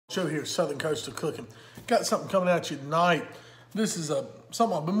Show here, Southern Coastal Cooking. Got something coming at you tonight. This is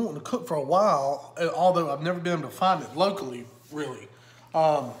something I've been wanting to cook for a while, although I've never been able to find it locally, really.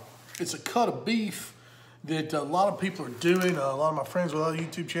 It's a cut of beef that a lot of people are doing, a lot of my friends with other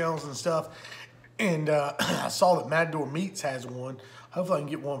YouTube channels and stuff. And I saw that Matador Meats has one. Hopefully I can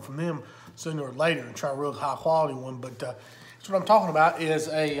get one from them sooner or later and try a real high quality one. But that's what I'm talking about is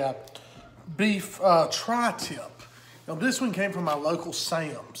a beef tri-tip. Now this one came from my local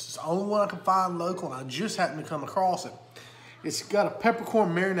Sam's. It's the only one I can find local, and I just happened to come across it. It's got a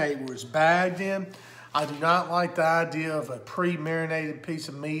peppercorn marinade where it's bagged in. I do not like the idea of a pre-marinated piece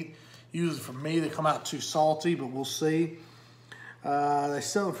of meat. Usually for me, they come out too salty, but we'll see. They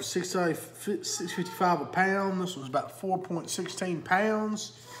sell it for $6.55 a pound. This was about 4.16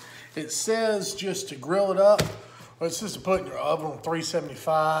 pounds. It says just to grill it up, or it's just to put it in your oven on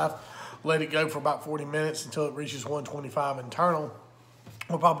 375. Let it go for about 40 minutes until it reaches 125 internal.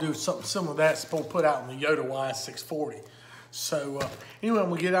 We'll probably do something similar to that. So we'll put out in the Yoder Y640. So anyway,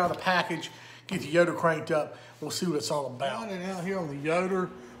 when we get out of the package, get the Yoder cranked up, we'll see what it's all about. And out here on the Yoder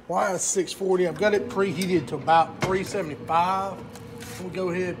Y640, I've got it preheated to about 375. We'll go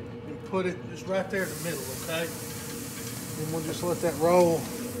ahead and put it just right there in the middle, okay? And we'll just let that roll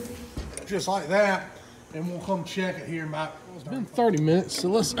just like that. And we'll come check it here in about, it's been 30 minutes, so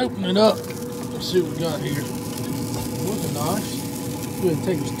let's open it up and see what we got here. Looking nice. Go ahead and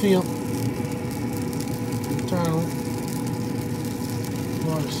take this temp. Internal.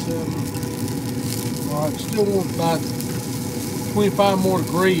 97. All right, still want about 25 more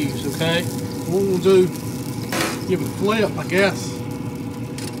degrees, okay? What we'll do, give it a flip, I guess.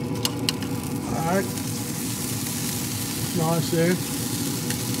 All right. Nice there.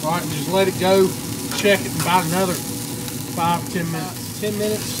 All right, and just let it go. Check it in about another 5 or 10 minutes. 10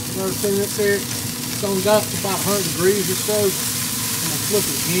 minutes, another 10 minutes there. It's only got to about 100 degrees or so. I'm gonna flip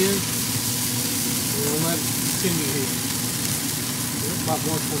it again. We'll let it continue here. It's about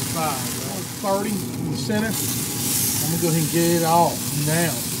 125, right? 30 in the center. I'm gonna go ahead and get it off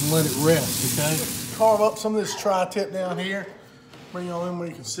now and let it rest, okay? Carve up some of this tri-tip down here. Bring it on in where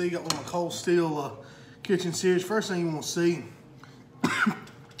you can see. Got one of my cold steel kitchen series. First thing you want to see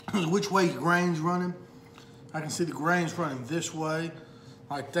which way your grain's running. I can see the grain's running this way,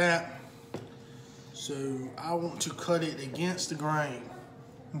 like that. So I want to cut it against the grain,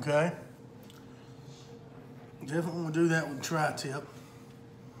 okay? Definitely want to do that with tri-tip.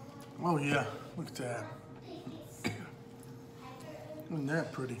 Oh yeah, look at that. Isn't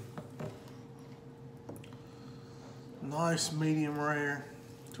that pretty? Nice medium rare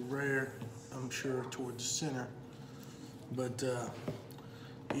to rare, I'm sure, towards the center. But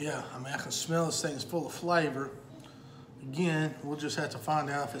yeah, I mean, I can smell this thing is full of flavor. Again, we'll just have to find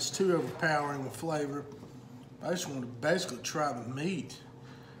out if it's too overpowering with flavor. I just want to basically try the meat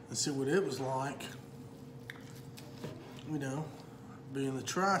and see what it was like, you know, being the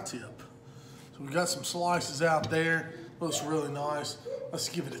tri-tip. So we got some slices out there. Looks really nice. Let's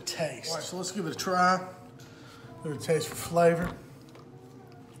give it a taste. All right, so let's give it a try. Give it a taste for flavor.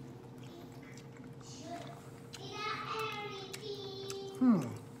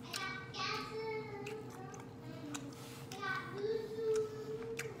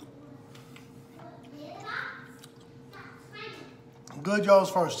 Good, y'all, as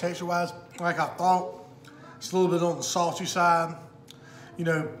far as texture-wise, like I thought. It's a little bit on the salty side. You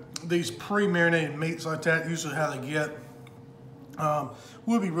know, these pre-marinated meats like that, usually how they get,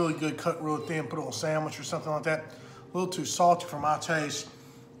 would be really good, cut really thin, put it on a sandwich or something like that. A little too salty for my taste,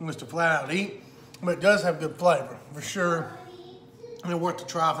 just to flat out eat. But it does have good flavor, for sure. And worth the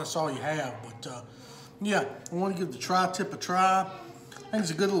try if that's all you have. But yeah, I want to give the tri-tip a try. I think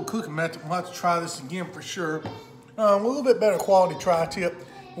it's a good little cooking method. We'll have to try this again for sure. A little bit better quality tri-tip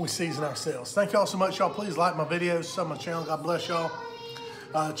when we season ourselves. Thank y'all so much, y'all. Please like my videos, sub my channel. God bless y'all.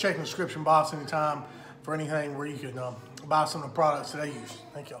 Check the description box anytime for anything where you can buy some of the products that I use.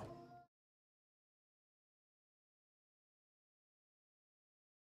 Thank y'all.